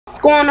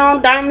going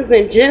on, diamonds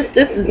and gents?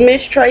 This is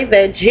Miss Trae,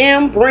 that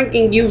gem,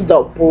 bringing you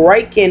the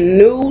breaking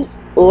news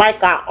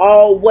like I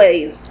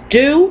always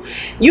do.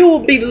 You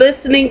will be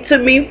listening to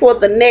me for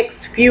the next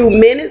few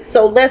minutes,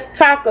 so let's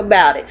talk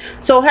about it.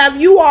 So have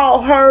you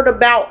all heard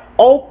about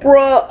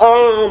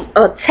Oprah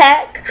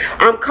attack?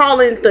 I'm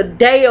calling it the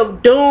day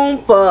of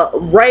doom for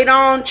Rae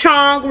Dawn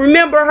Chong.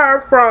 Remember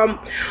her from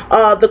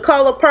The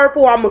Color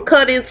Purple? I'm going to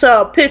cut into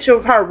a picture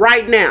of her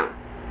right now.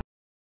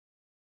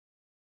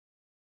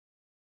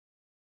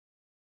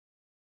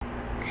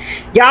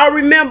 Y'all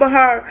remember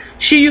her?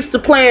 She used to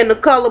play in The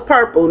Color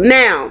Purple.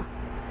 Now,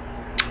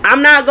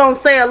 I'm not going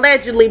to say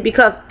allegedly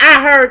because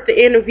I heard the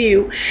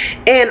interview.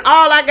 And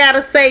all I got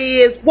to say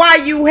is, why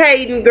you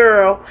hating,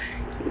 girl?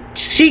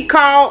 She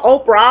called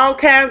Oprah all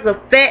kinds of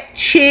fat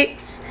chicks,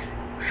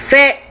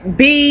 fat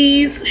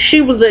bees.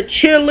 She was a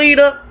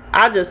cheerleader.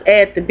 I just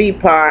add the B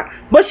part.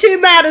 But she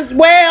might as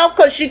well,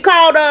 because she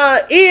called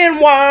her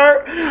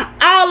N-word.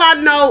 All I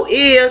know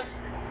is,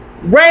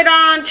 Rae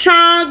Dawn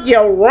Chong,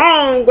 you're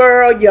wrong,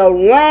 girl. You're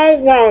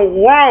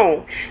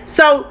wrong.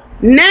 So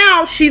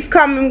now she's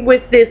coming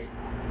with this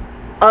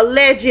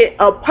alleged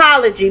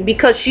apology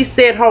because she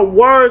said her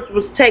words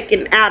was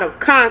taken out of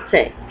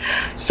context.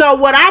 So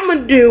what I'm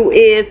going to do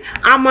is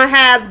I'm going to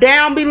have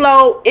down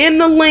below in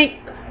the link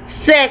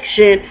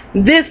section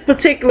this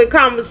particular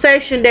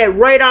conversation that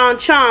Rae Dawn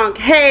Chong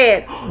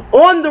had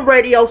on the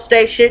radio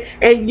station,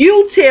 and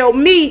you tell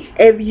me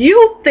if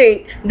you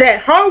think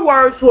that her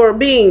words were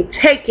being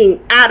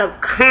taken out of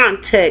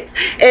context,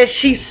 as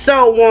she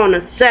so want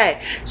to say.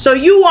 So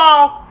you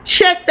all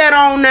check that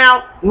on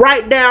out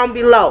right down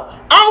below.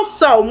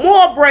 Also,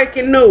 more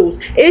breaking news.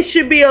 It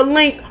should be a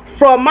link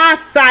from my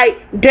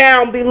site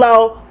down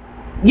below.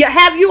 Yeah,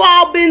 have you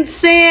all been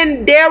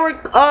seeing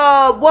Derek,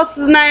 what's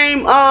his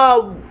name,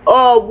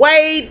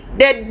 Wade,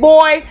 that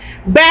boy,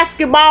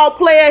 basketball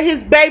player,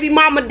 his baby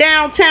mama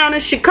downtown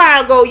in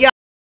Chicago, y'all,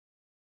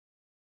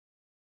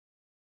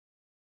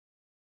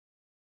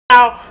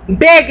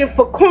 begging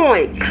for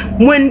coins?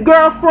 When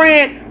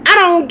girlfriend, I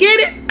don't get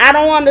it, I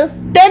don't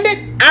understand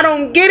it, I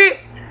don't get it.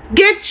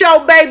 Get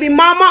your baby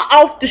mama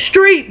off the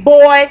street,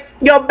 boy.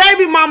 Your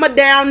baby mama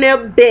down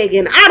there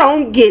begging. I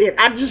don't get it.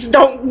 I just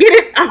don't get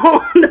it. I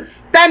don't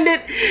understand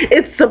it.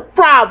 It's a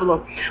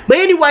problem. But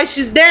anyway,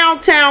 she's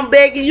downtown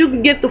begging. You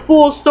can get the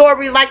full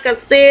story, like I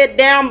said,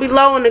 down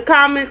below in the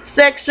comment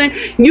section.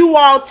 You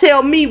all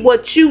tell me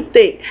what you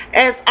think.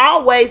 As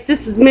always, this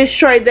is Miss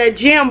Trae, that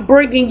gem,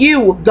 bringing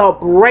you the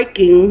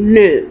breaking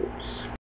news.